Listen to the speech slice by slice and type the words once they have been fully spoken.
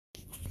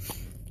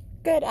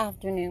Good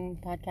afternoon,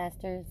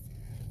 podcasters,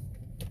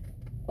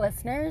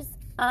 listeners.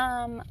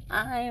 I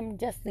am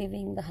just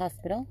leaving the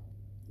hospital.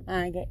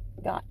 I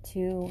got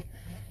to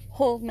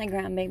hold my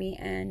grandbaby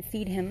and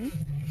feed him.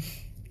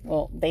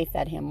 Well, they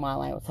fed him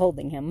while I was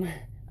holding him.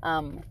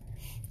 And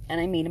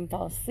I made him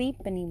fall asleep,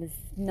 and he was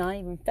not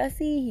even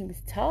fussy. He was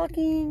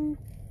talking.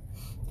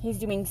 He's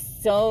doing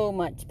so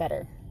much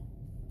better.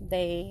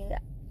 His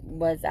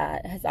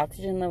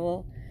oxygen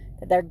level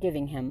that they're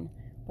giving him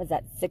was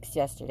at 6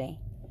 yesterday.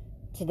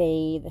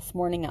 This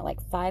morning at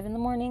 5 in the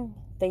morning,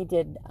 they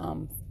did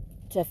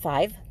to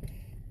 5.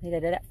 They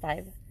did it at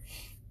 5.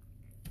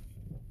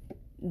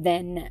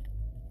 Then,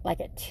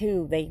 at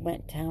 2, they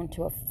went down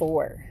to a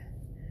 4.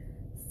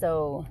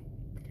 So,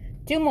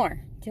 two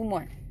more.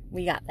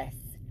 We got this.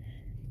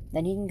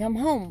 Then he can come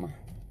home.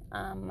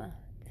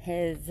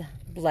 His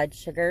blood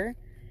sugar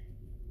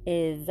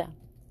is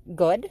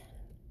good.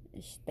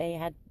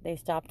 They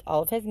stopped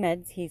all of his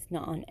meds. He's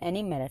not on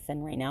any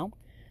medicine right now.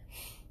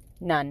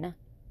 None.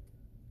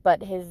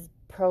 But his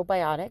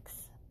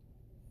probiotics.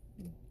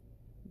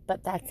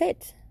 But that's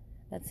it.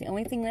 That's the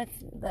only thing that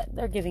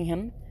they're giving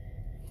him.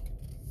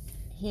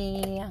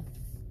 He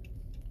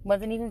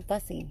wasn't even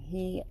fussy.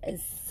 He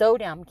is so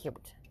damn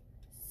cute.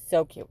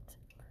 So cute.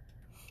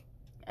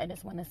 I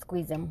just want to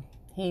squeeze him.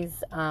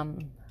 He's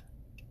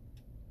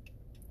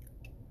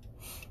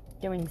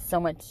doing so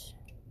much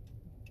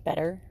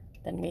better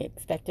than we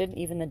expected.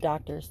 Even the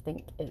doctors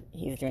think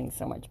he's doing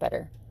so much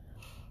better.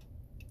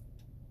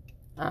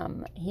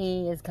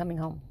 He is coming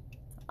home.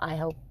 I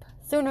hope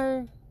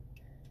sooner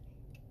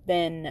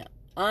than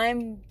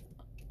I'm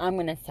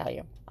going to tell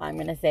you. I'm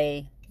going to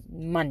say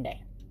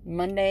Monday.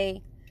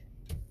 Monday,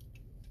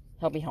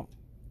 he'll be home.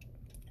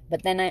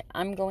 But then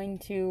I'm going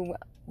to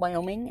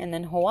Wyoming and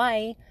then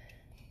Hawaii.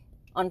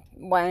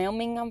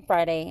 Wyoming on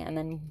Friday and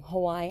then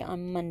Hawaii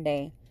on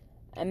Monday.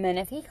 And then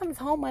if he comes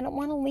home, I don't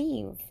want to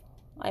leave.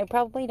 I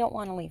probably don't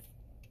want to leave.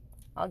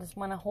 I'll just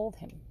want to hold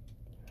him.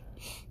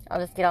 I'll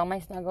just get all my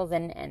snuggles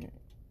in and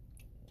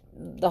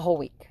the whole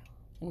week.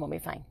 And we'll be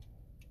fine.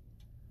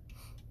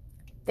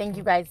 Thank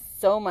you guys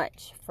so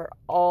much for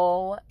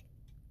all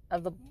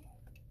of the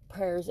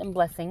prayers and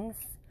blessings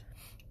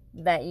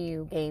that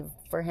you gave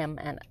for him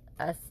and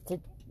us, to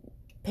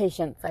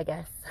patience, I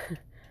guess,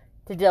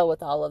 to deal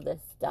with all of this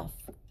stuff.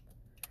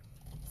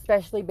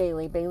 Especially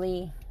Bailey.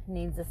 Bailey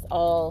needs us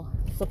all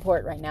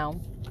support right now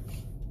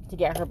to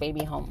get her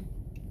baby home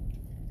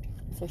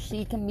so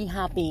she can be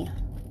happy.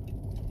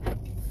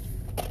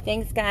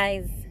 Thanks,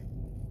 guys.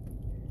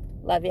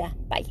 Love ya.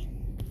 Bye.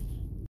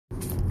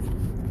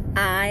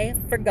 I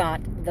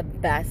forgot the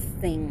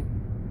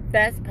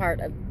best part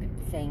of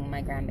saying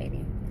my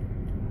grandbaby.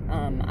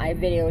 I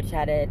video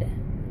chatted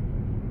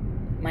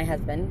my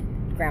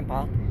husband,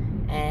 Grandpa,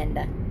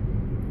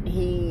 and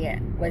he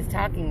was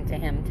talking to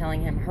him,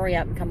 telling him, hurry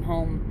up, come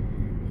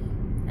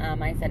home.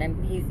 I said,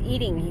 he's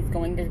eating, he's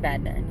going to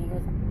bed. And he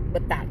goes,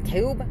 with that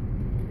tube?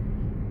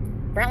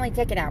 Brantley,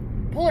 take it out.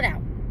 Pull it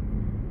out.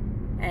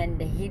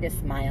 And he just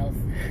smiles.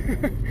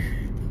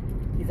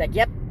 He's like,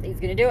 yep, he's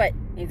going to do it.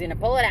 He's going to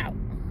pull it out.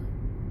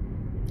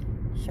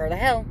 Sure the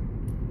hell,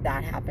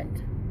 that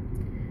happened.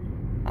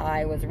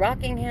 I was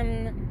rocking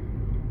him,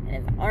 and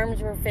his arms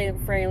were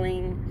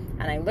frailing,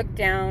 and I looked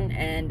down,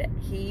 and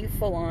he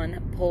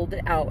full-on pulled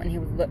it out, and he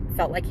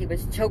felt like he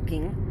was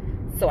choking.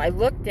 So I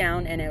looked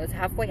down, and it was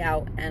halfway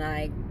out, and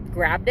I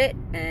grabbed it,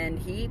 and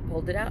he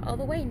pulled it out all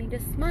the way, and he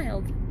just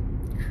smiled.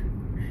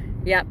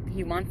 Yep,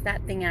 he wants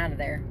that thing out of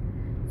there.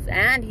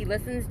 And he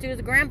listens to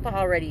his grandpa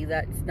already.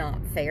 That's not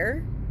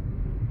fair.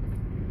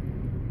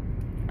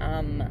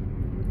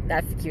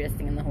 That's the cutest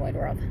thing in the whole wide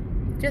world.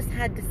 Just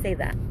had to say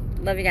that.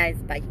 Love you guys.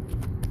 Bye.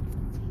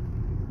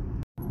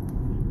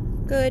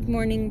 Good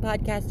morning,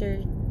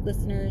 podcaster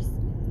listeners.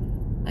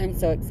 I'm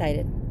so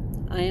excited.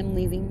 I am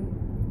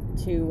leaving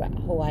to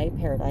Hawaii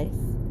Paradise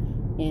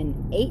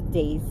in 8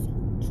 days,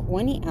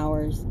 20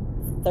 hours,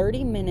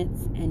 30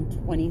 minutes, and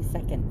 20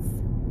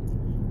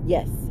 seconds.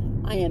 Yes,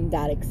 I am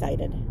that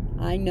excited.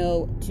 I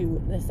know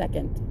to the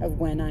second of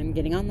when I'm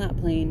getting on that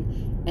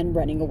plane and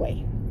running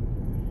away.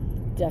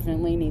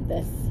 Definitely need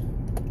this.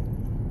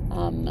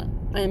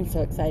 I am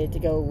so excited to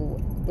go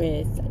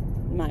with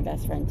my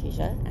best friend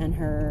Tisha and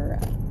her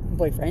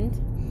boyfriend,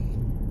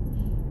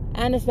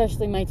 and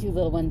especially my 2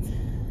 little ones.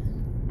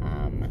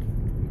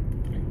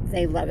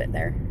 They love it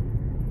there.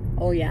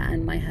 Oh yeah,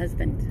 and my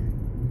husband.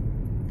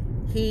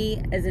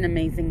 He is an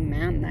amazing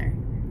man there.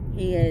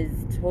 He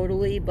is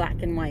totally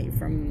black and white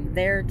from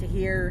there to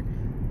here.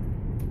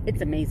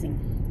 It's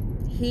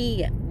amazing.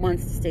 He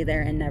wants to stay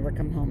there and never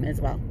come home as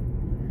well.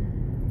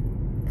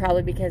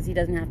 Probably because he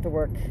doesn't have to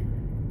work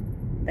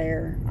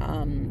there.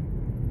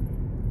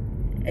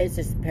 It's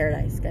just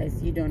paradise,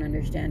 guys. You don't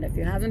understand. If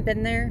you haven't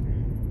been there,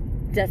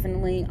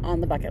 definitely on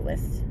the bucket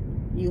list.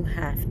 You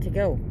have to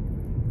go.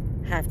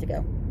 Have to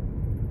go.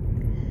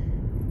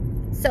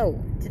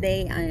 So,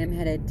 today I am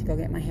headed to go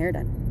get my hair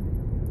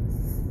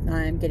done.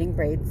 I'm getting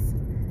braids.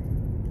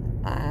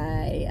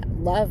 I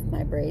love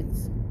my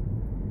braids.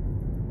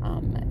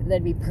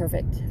 That'd be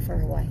perfect for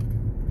Hawaii.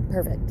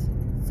 Perfect.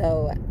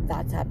 So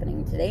that's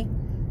happening today.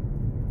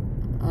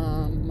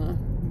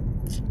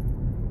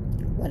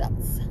 What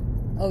else?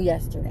 Oh,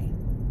 yesterday.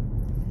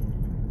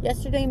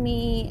 Yesterday,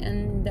 me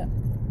and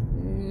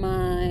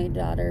my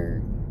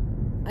daughter,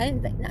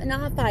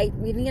 not a fight.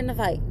 We didn't get in a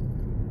fight.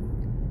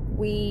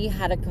 We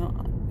had a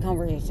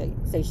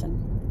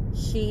conversation.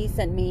 She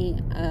sent me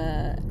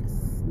a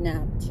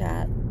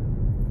Snapchat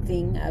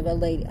thing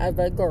of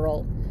a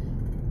girl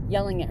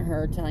yelling at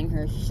her, telling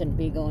her she shouldn't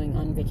be going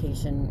on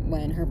vacation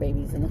when her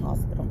baby's in the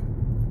hospital.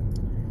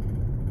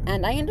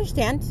 And I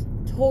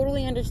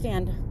totally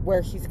understand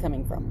where she's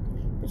coming from.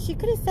 But she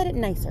could have said it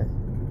nicer.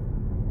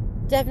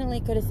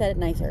 Definitely could have said it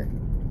nicer.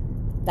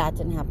 That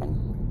didn't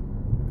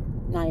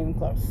happen. Not even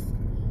close.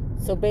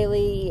 So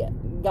Bailey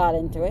got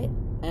into it,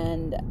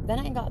 and then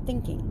I got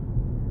thinking,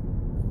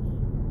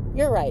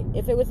 you're right.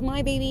 If it was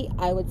my baby,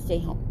 I would stay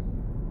home.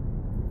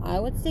 I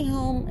would stay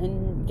home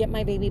and get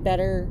my baby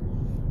better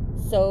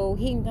so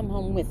he can come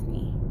home with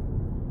me.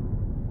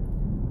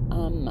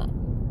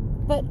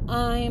 But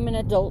I'm an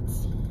adult.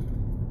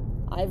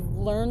 I've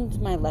learned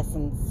my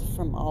lessons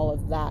from all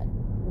of that,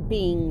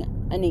 being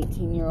an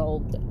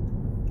 18-year-old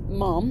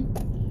mom.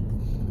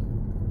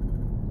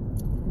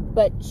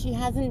 But it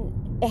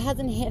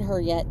hasn't hit her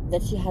yet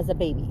that she has a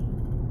baby.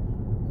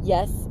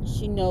 Yes,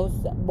 she knows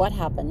what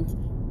happened,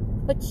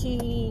 but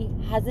she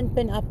hasn't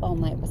been up all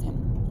night with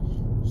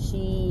him.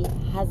 She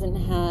hasn't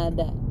had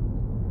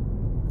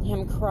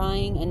him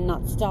crying and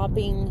not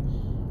stopping,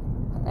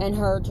 and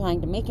her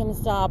trying to make him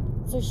stop.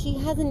 So she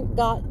hasn't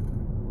got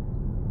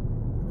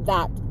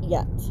that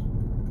yet.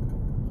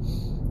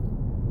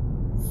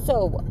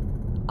 So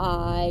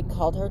I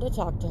called her to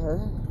talk to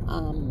her,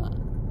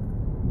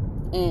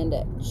 and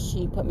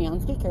she put me on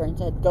speaker and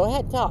said, go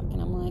ahead, talk.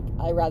 And I'm like,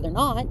 I'd rather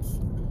not.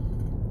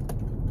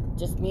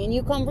 Just me and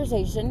you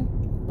conversation.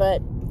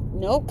 But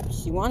nope,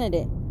 she wanted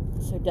it.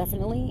 So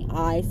definitely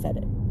I said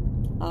it.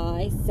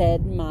 I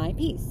said my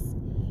piece.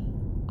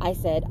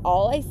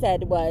 All I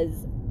said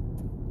was,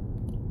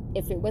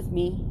 if it was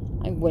me,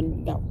 I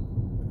wouldn't go.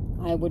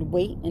 I would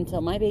wait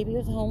until my baby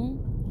was home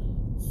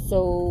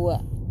so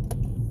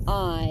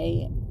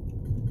I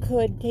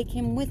could take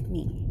him with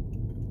me.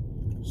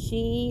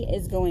 She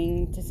is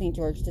going to St.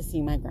 George to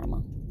see my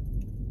grandma.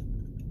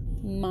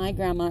 My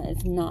grandma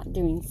is not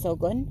doing so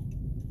good,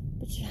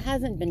 but she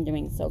hasn't been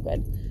doing so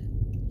good.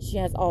 She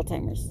has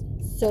Alzheimer's.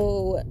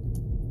 So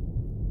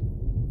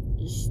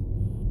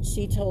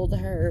she told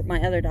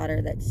my other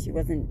daughter that she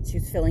was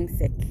feeling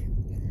sick.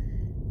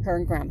 Her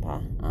and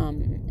grandpa.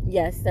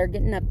 Yes, they're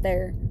getting up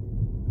there.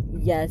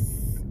 Yes,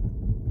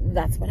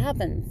 that's what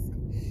happens.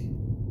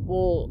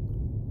 Well,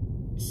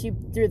 she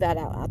threw that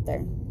out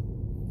there.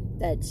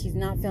 That she's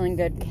not feeling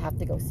good. We have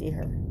to go see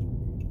her.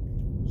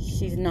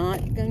 She's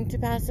not going to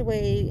pass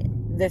away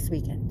this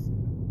weekend.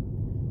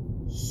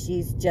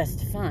 She's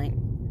just fine.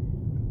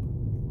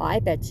 I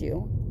bet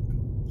you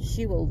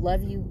she will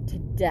love you to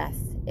death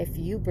if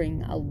you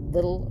bring a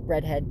little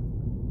redhead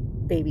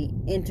baby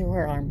into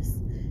her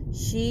arms.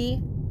 She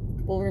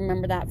will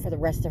remember that for the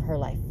rest of her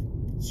life.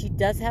 She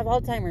does have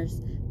Alzheimer's,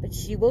 but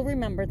she will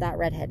remember that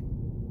redhead.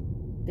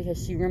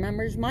 Because she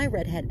remembers my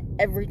redhead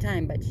every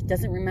time, but she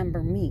doesn't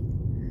remember me.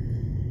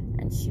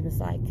 And she was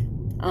like,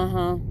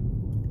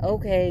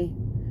 okay.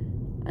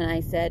 And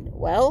I said,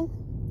 well,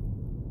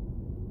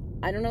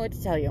 I don't know what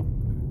to tell you.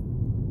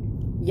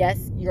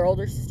 Yes, your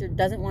older sister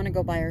doesn't want to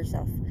go by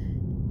herself.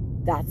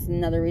 That's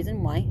another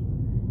reason why.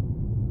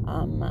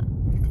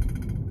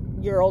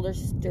 Your older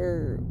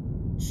sister,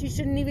 she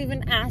shouldn't have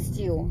even asked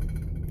you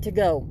to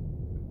go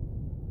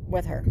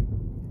with her.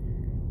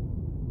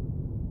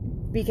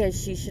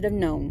 Because she should have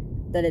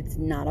known that it's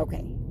not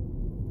okay.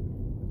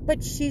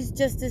 But she's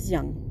just as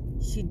young.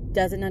 She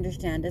doesn't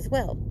understand as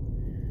well.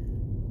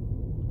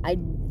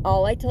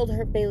 All I told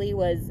her, Bailey,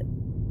 was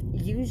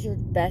use your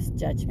best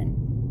judgment.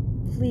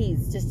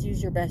 Please, just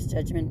use your best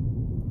judgment.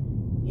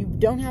 You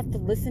don't have to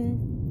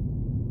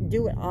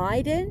do what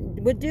I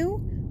would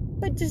do,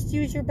 but just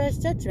use your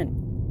best judgment.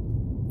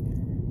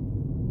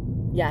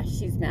 Yeah,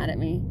 she's mad at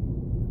me.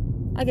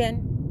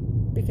 Again,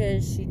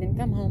 because she didn't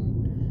come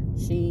home.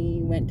 She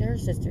went to her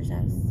sister's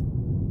house.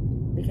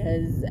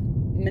 Because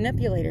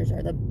manipulators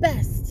are the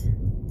best.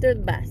 They're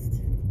the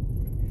best.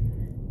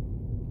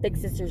 Big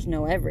sisters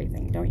know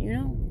everything, don't you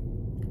know?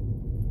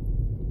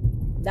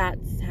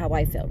 That's how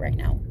I feel right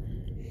now.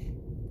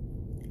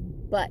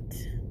 But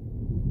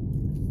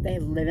they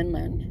live and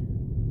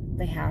learn.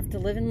 They have to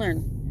live and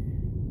learn.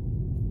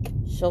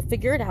 She'll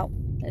figure it out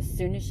as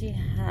soon as she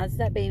has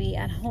that baby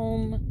at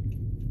home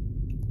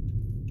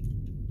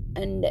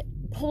and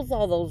pulls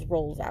all those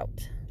rolls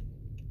out.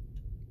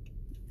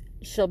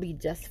 She'll be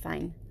just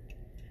fine.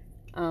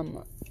 I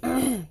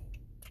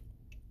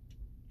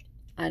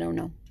don't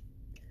know.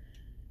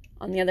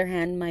 On the other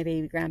hand, my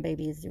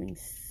grandbaby is doing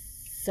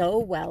so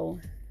well.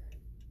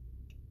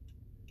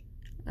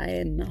 I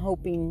am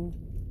hoping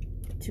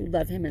to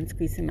love him and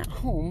squeeze him at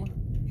home.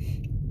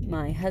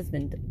 My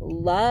husband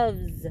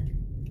loves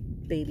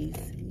babies.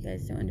 You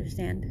guys don't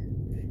understand.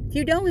 If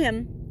you know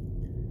him,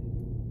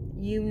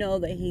 you know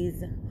that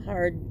he's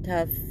hard,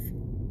 tough,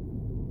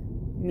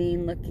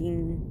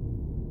 mean-looking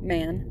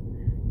man.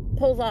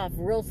 Pulls off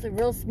real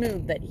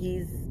smooth that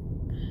he's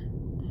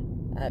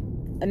a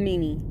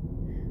meanie.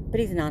 But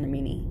he's not a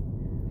meanie.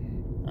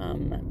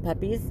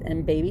 Puppies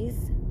and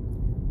babies,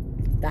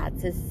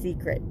 that's his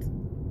secret.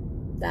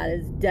 That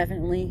is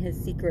definitely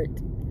his secret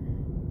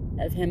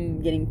of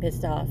him getting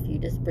pissed off. You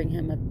just bring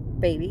him a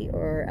baby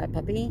or a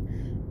puppy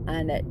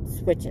and it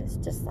switches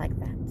just like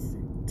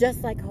that.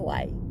 Just like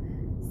Hawaii.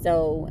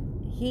 So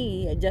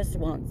he just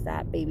wants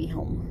that baby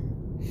home.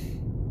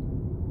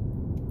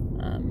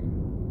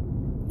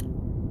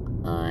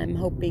 I'm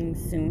hoping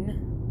soon.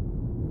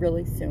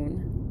 Really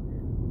soon.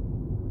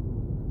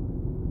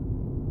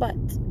 But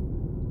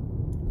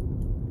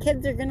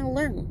kids are going to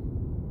learn.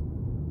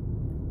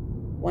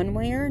 One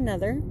way or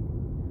another,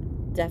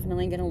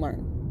 definitely going to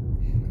learn.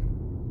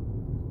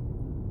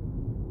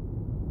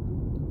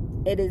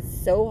 It is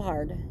so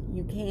hard.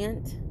 You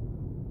can't.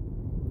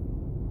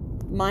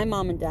 My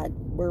mom and dad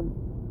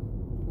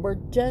were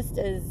just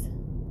as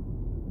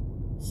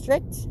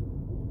strict.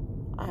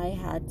 I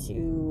had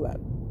to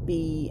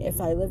be, if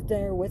I lived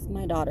there with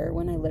my daughter,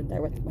 when I lived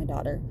there with my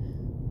daughter,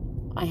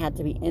 I had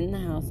to be in the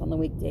house on the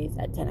weekdays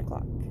at 10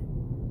 o'clock.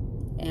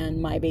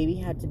 And my baby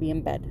had to be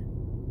in bed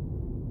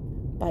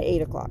by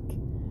 8 o'clock.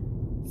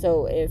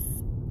 So if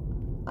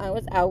I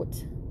was out,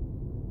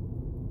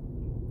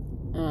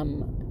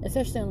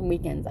 especially on the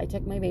weekends, I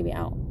took my baby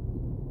out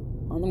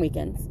on the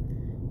weekends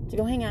to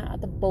go hang out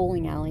at the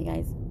bowling alley,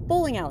 guys.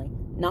 Bowling alley.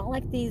 Not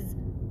like these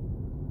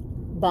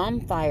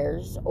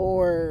bonfires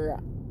or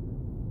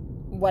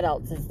what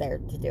else is there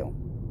to do.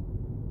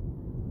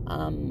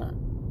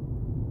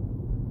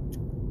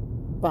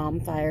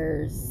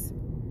 Bonfires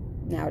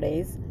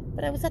nowadays.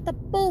 But I was at the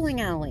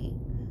bowling alley.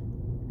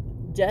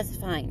 Just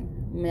fine.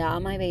 Yeah,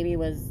 my baby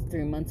was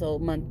 3 months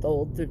old,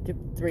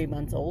 3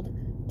 months old.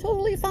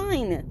 Totally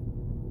fine.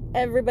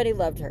 Everybody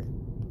loved her.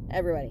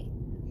 Everybody.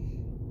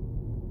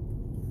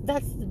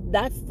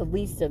 That's the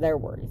least of their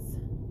worries.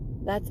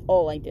 That's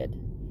all I did.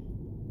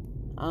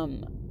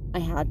 I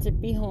had to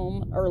be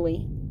home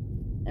early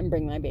and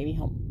bring my baby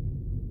home.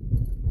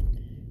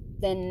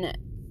 Then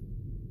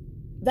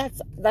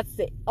that's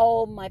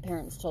all my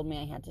parents told me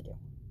I had to do.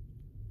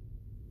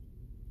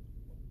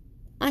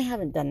 I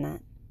haven't done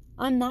that.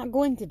 I'm not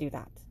going to do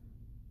that.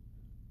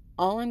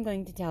 All I'm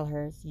going to tell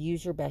her is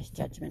use your best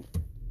judgment.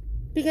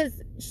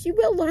 Because she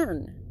will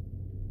learn.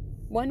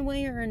 One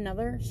way or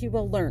another, she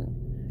will learn.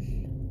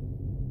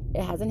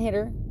 It hasn't hit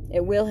her.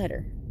 It will hit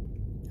her.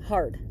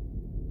 Hard.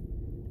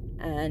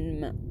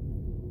 And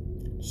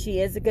she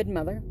is a good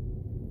mother.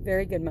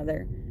 Very good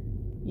mother.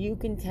 You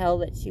can tell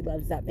that she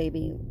loves that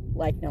baby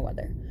like no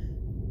other.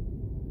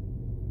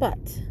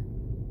 But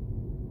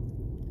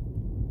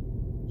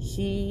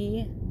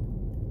she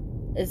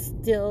is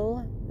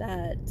still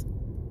that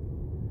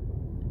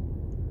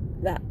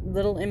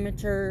little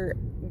immature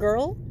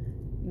girl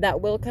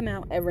that will come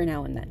out every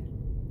now and then.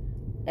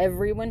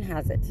 Everyone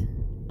has it.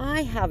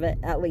 I have it,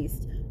 at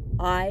least.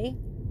 I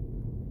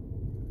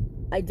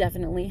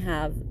definitely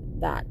have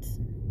that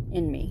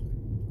in me.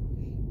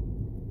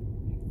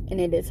 And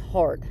it is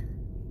hard.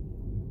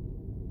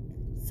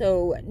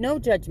 So, no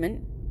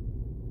judgment.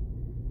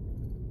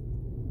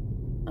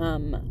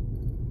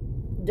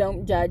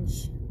 Don't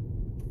judge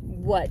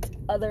what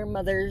other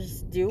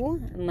mothers do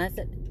unless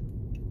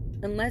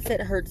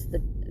it hurts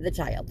the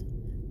child.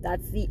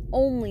 That's the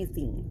only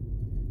thing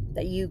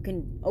that you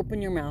can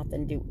open your mouth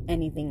and do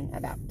anything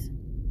about.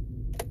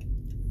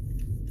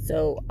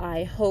 So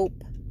I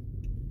hope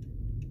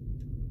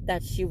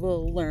that she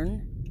will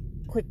learn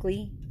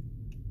quickly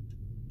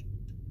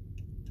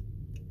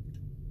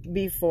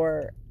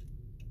before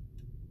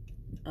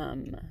I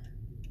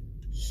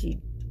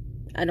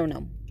don't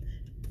know.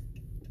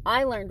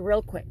 I learned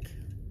real quick.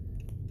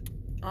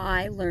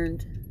 I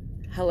learned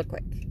hella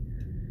quick.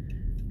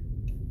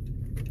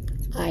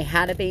 I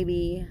had a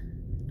baby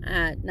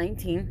at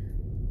 19.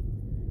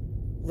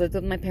 Lived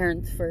with my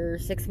parents for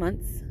 6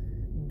 months.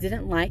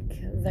 Didn't like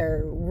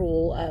their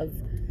rule of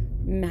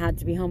had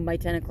to be home by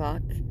 10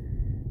 o'clock.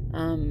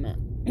 And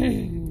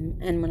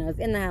when I was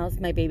in the house,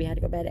 my baby had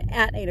to go to bed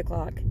at 8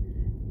 o'clock.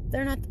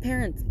 They're not the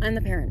parents. I'm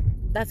the parent.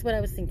 That's what I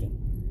was thinking.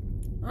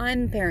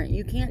 I'm the parent.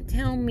 You can't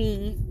tell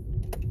me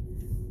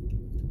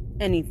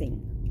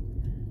anything.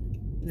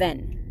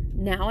 Then,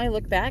 now I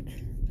look back,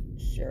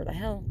 sure the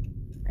hell,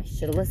 I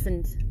should have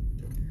listened.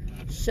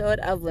 Should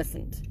have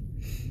listened.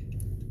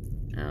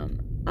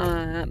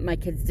 My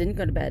kids didn't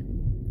go to bed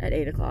at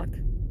 8 o'clock.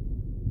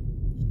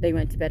 They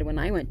went to bed when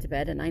I went to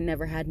bed, and I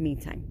never had me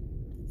time.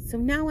 So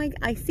now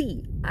I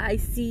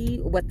see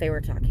what they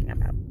were talking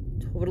about.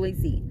 Totally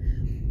see.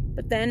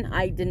 But then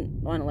I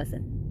didn't want to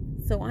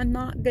listen. So I'm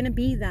not going to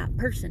be that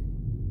person.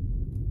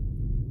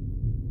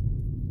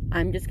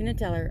 I'm just going to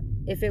tell her,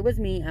 if it was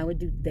me, I would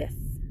do this.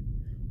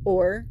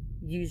 Or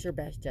use your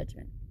best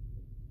judgment.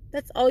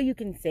 That's all you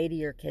can say to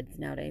your kids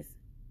nowadays.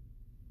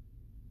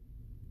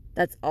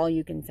 That's all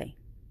you can say.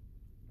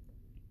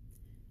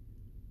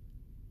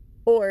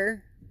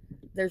 Or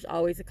there's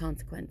always a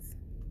consequence.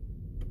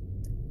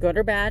 Good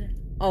or bad,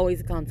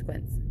 always a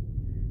consequence.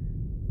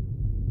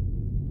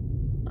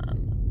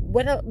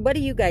 What do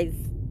you guys,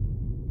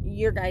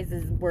 your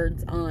guys'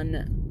 words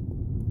on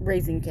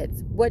raising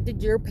kids? What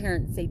did your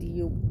parents say to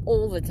you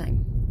all the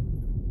time?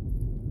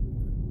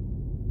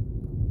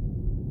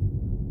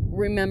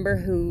 Remember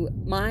who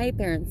my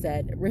parents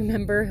said.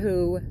 Remember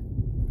who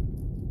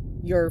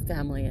your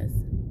family is.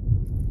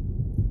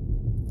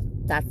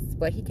 That's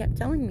what he kept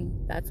telling me.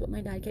 That's what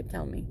my dad kept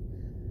telling me.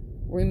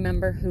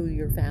 Remember who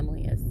your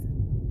family is.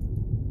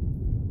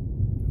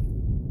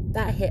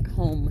 That hit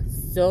home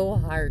so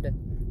hard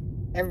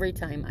every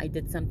time I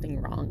did something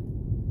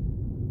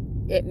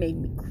wrong. It made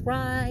me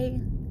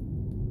cry.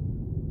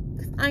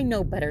 'Cause I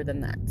know better than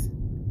that.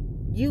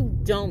 You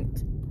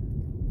don't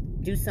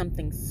do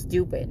something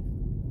stupid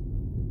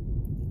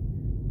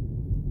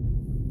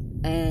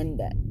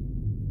and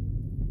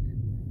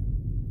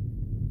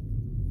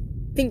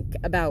think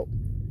about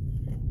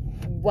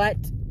what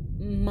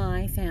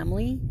my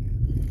family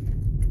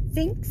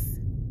thinks,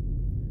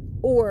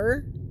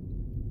 or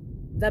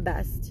the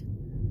best,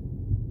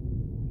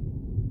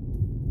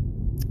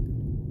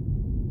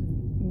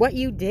 what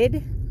you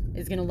did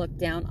is going to look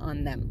down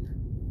on them.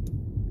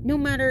 No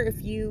matter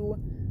if you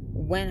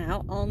went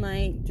out all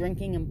night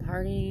drinking and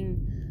partying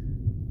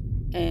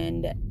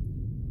and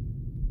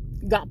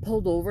got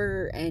pulled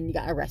over and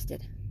got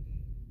arrested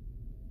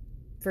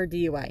for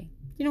DUI.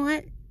 You know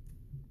what?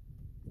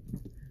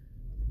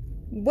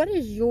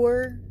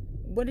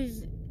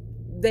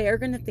 They're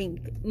going to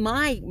think,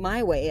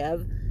 my way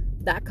of,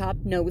 that cop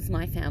knows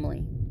my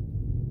family.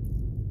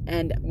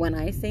 And when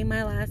I say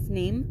my last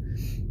name,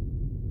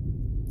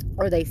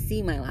 or they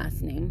see my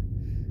last name,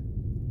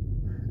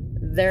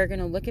 they're going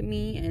to look at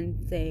me and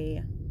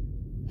say,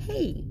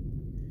 hey,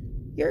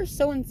 you're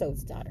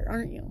so-and-so's daughter,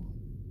 aren't you?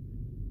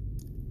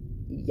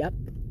 Yep,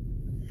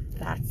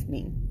 that's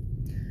me.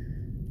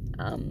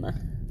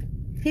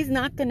 He's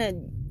not going to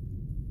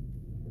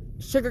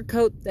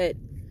sugarcoat that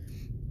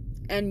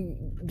and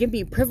give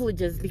me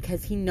privileges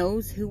because he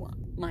knows who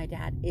my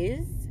dad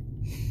is,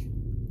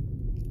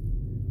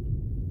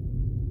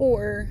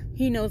 or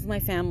he knows my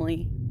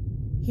family.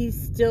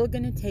 He's still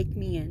gonna take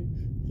me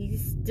in.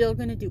 He's still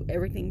gonna do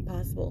everything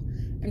possible.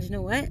 And you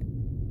know what?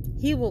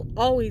 He will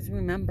always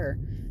remember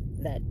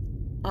that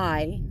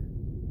I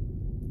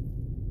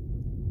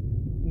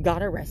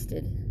got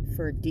arrested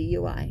for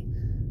DUI,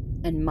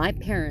 and my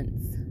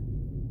parents,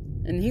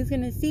 and he's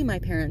gonna see my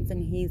parents,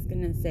 and he's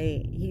gonna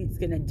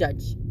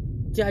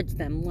judge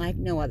them like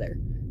no other.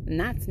 And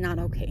that's not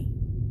okay.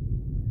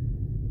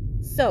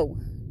 So,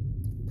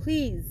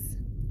 please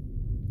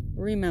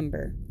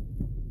remember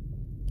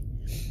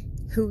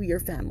who your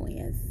family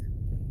is.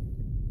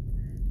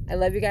 I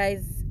love you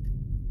guys.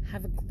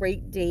 Have a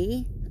great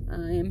day.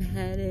 I am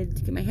headed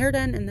to get my hair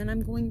done, and then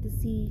I'm going to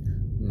see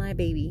my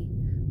baby,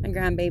 my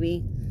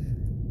grandbaby.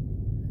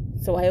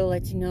 So I will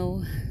let you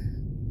know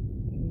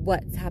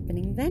what's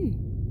happening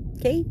then.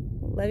 Okay?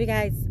 Love you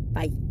guys.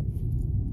 Bye.